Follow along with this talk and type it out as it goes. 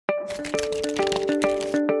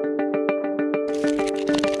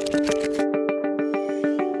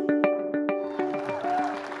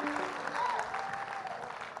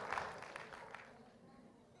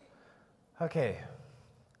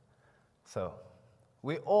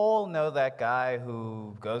We all know that guy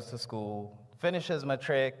who goes to school, finishes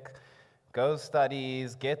matric, goes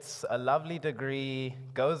studies, gets a lovely degree,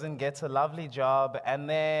 goes and gets a lovely job, and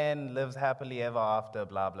then lives happily ever after,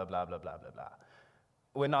 blah, blah, blah, blah, blah, blah, blah.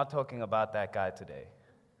 We're not talking about that guy today.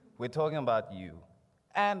 We're talking about you.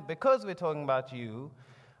 And because we're talking about you,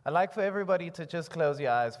 I'd like for everybody to just close your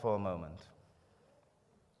eyes for a moment.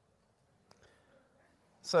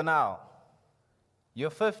 So now, you're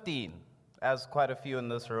 15, as quite a few in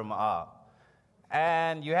this room are,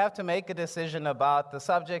 and you have to make a decision about the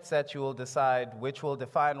subjects that you will decide, which will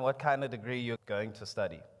define what kind of degree you're going to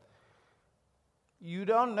study. You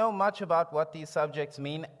don't know much about what these subjects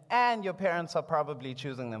mean, and your parents are probably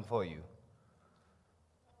choosing them for you.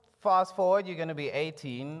 Fast forward, you're going to be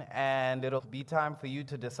 18, and it'll be time for you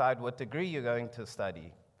to decide what degree you're going to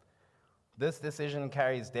study. This decision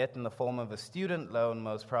carries debt in the form of a student loan,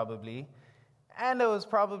 most probably, and it was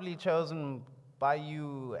probably chosen by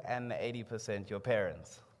you and 80% your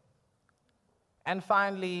parents. And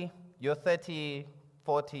finally, you're 30,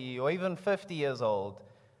 40, or even 50 years old,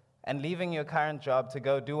 and leaving your current job to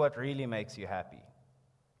go do what really makes you happy.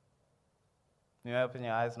 You open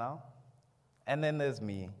your eyes now? And then there's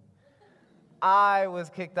me. I was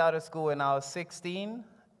kicked out of school when I was 16,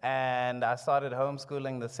 and I started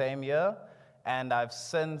homeschooling the same year, and I've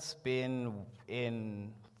since been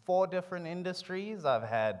in 4 different industries. I've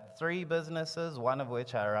had 3 businesses, one of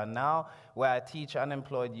which I run now, where I teach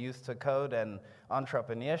unemployed youth to code and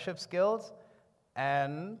entrepreneurship skills,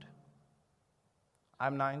 and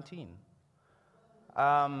I'm 19.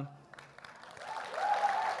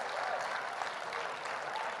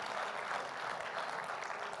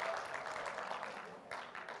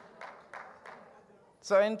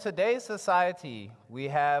 So in today's society, we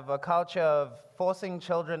have a culture of forcing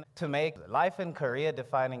children to make life and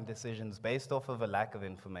career-defining decisions based off of a lack of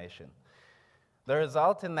information. The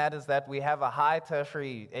result in that is that we have a high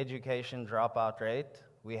tertiary education dropout rate,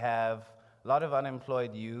 we have a lot of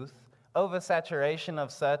unemployed youth, oversaturation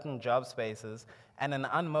of certain job spaces, and an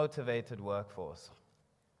unmotivated workforce.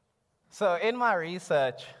 So in my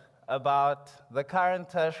research about the current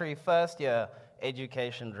tertiary first-year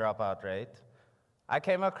education dropout rate, I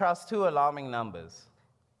came across 2 alarming numbers,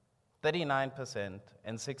 39%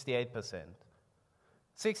 and 68%.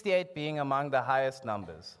 68 being among the highest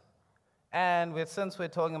numbers. And since we're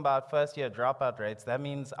talking about first-year dropout rates, that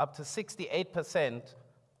means up to 68%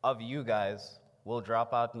 of you guys will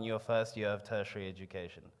drop out in your first year of tertiary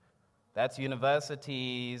education. That's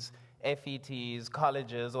universities, FETs,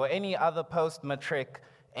 colleges, or any other post-matric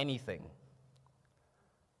anything.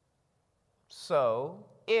 So,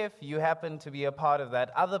 if you happen to be a part of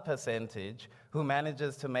that other percentage who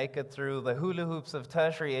manages to make it through the hula hoops of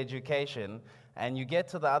tertiary education, and you get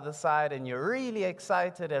to the other side and you're really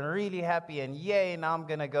excited and really happy and yay, now I'm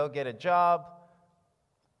going to go get a job,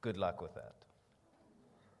 good luck with that.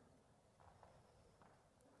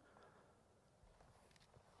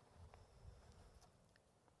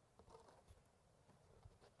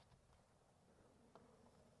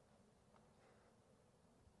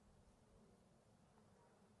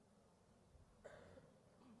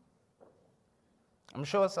 I'm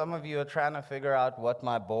sure some of you are trying to figure out what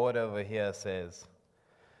my board over here says.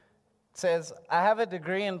 It says, I have a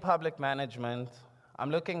degree in public management. I'm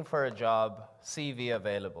looking for a job, CV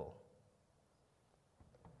available.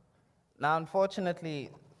 Now, unfortunately,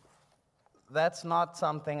 that's not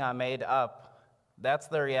something I made up. That's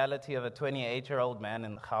the reality of a 28-year-old man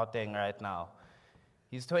in Gauteng right now.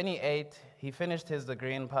 He's 28, he finished his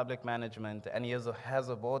degree in public management, and he has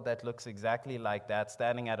a board that looks exactly like that,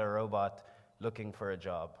 standing at a robot, looking for a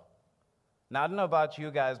job. Now, I don't know about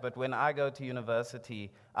you guys, but when I go to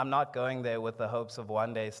university, I'm not going there with the hopes of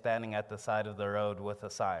one day standing at the side of the road with a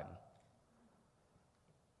sign.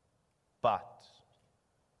 But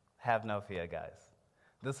have no fear, guys.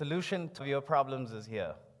 The solution to your problems is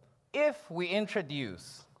here. If we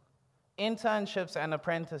introduce internships and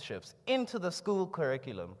apprenticeships into the school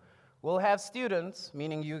curriculum, we'll have students,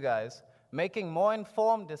 meaning you guys, making more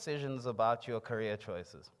informed decisions about your career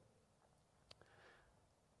choices.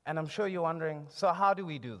 And I'm sure you're wondering, so how do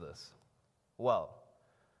we do this? Well,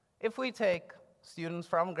 if we take students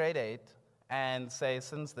from grade 8 and say,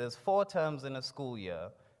 since there's 4 terms in a school year,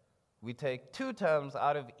 we take 2 terms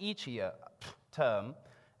out of each term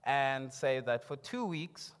and say that for 2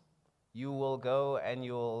 weeks, you will go and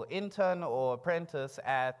you'll intern or apprentice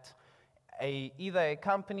at either a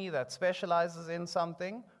company that specializes in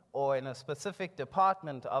something or in a specific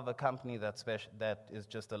department of a company that is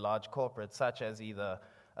just a large corporate, such as either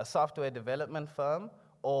a software development firm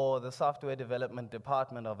or the software development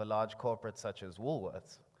department of a large corporate such as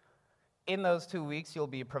Woolworths. In those 2 weeks, you'll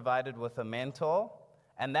be provided with a mentor,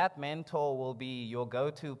 and that mentor will be your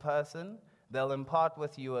go-to person. They'll impart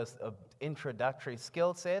with you an introductory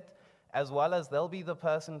skill set, as well as they'll be the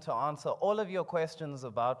person to answer all of your questions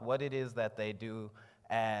about what it is that they do,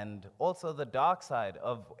 and also the dark side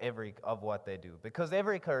of what they do, because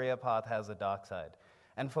every career path has a dark side.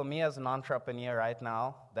 And for me as an entrepreneur right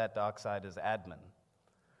now, that dark side is admin.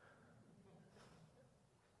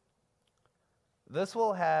 This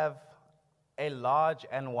will have a large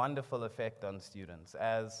and wonderful effect on students.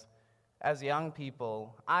 As young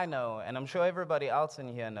people, I know, and I'm sure everybody else in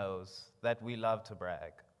here knows, that we love to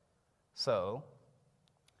brag. So,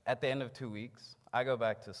 at the end of 2 weeks, I go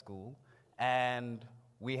back to school, and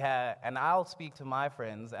I'll speak to my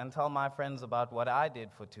friends and tell my friends about what I did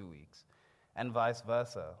for 2 weeks, and vice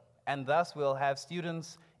versa. And thus, we'll have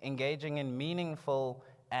students engaging in meaningful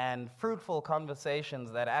and fruitful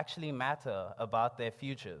conversations that actually matter about their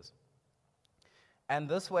futures. And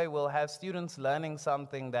this way, we'll have students learning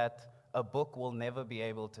something that a book will never be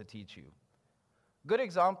able to teach you. Good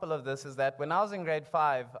example of this is that when I was in grade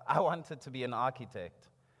 5, I wanted to be an architect.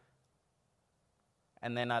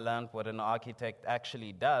 And then I learned what an architect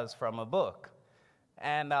actually does from a book.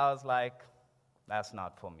 And I was like, that's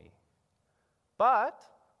not for me. But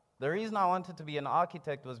the reason I wanted to be an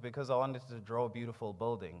architect was because I wanted to draw beautiful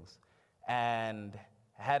buildings. And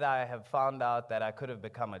had I have found out that I could have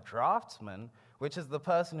become a draftsman, which is the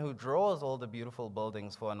person who draws all the beautiful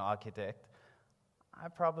buildings for an architect, I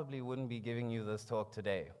probably wouldn't be giving you this talk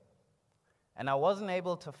today. And I wasn't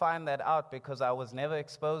able to find that out because I was never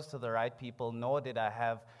exposed to the right people, nor did I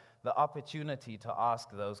have the opportunity to ask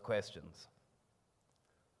those questions.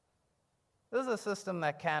 This is a system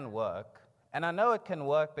that can work, and I know it can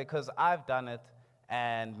work because I've done it,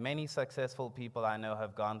 and many successful people I know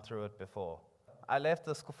have gone through it before. I left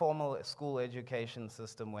the formal school education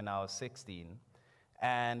system when I was 16,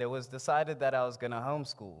 and it was decided that I was going to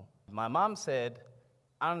homeschool. My mom said,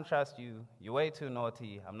 I don't trust you, you're way too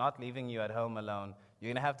naughty, I'm not leaving you at home alone, you're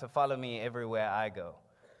going to have to follow me everywhere I go.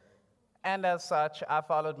 And as such, I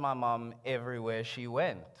followed my mom everywhere she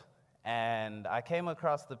went. And I came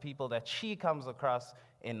across the people that she comes across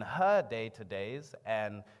in her day-to-days,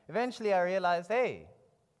 and eventually I realized, hey,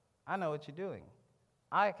 I know what you're doing.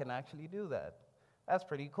 I can actually do that. That's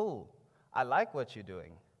pretty cool. I like what you're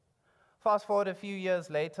doing. Fast forward a few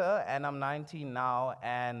years later, and I'm 19 now,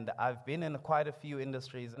 and I've been in quite a few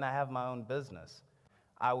industries, and I have my own business.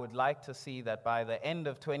 I would like to see that by the end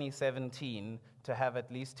of 2017, to have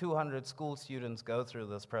at least 200 school students go through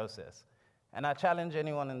this process. And I challenge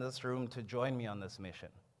anyone in this room to join me on this mission.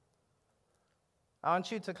 I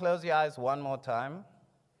want you to close your eyes one more time.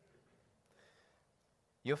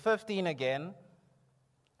 You're 15 again.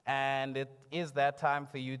 And it is that time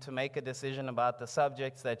for you to make a decision about the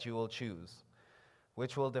subjects that you will choose,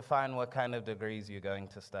 which will define what kind of degrees you're going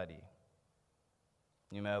to study.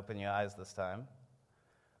 You may open your eyes this time.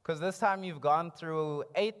 Because this time you've gone through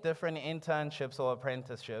 8 different internships or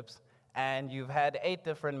apprenticeships, and you've had 8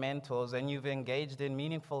 different mentors, and you've engaged in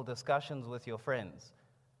meaningful discussions with your friends.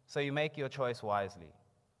 So you make your choice wisely.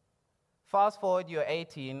 Fast forward, you're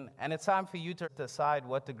 18, and it's time for you to decide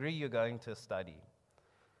what degree you're going to study.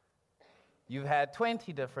 You've had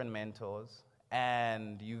 20 different mentors,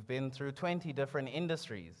 and you've been through 20 different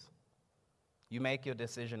industries. You make your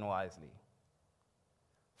decision wisely.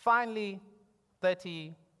 Finally,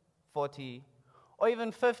 30, 40, or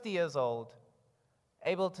even 50 years old,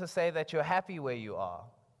 able to say that you're happy where you are,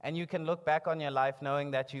 and you can look back on your life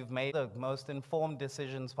knowing that you've made the most informed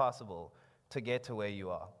decisions possible to get to where you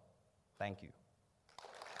are. Thank you.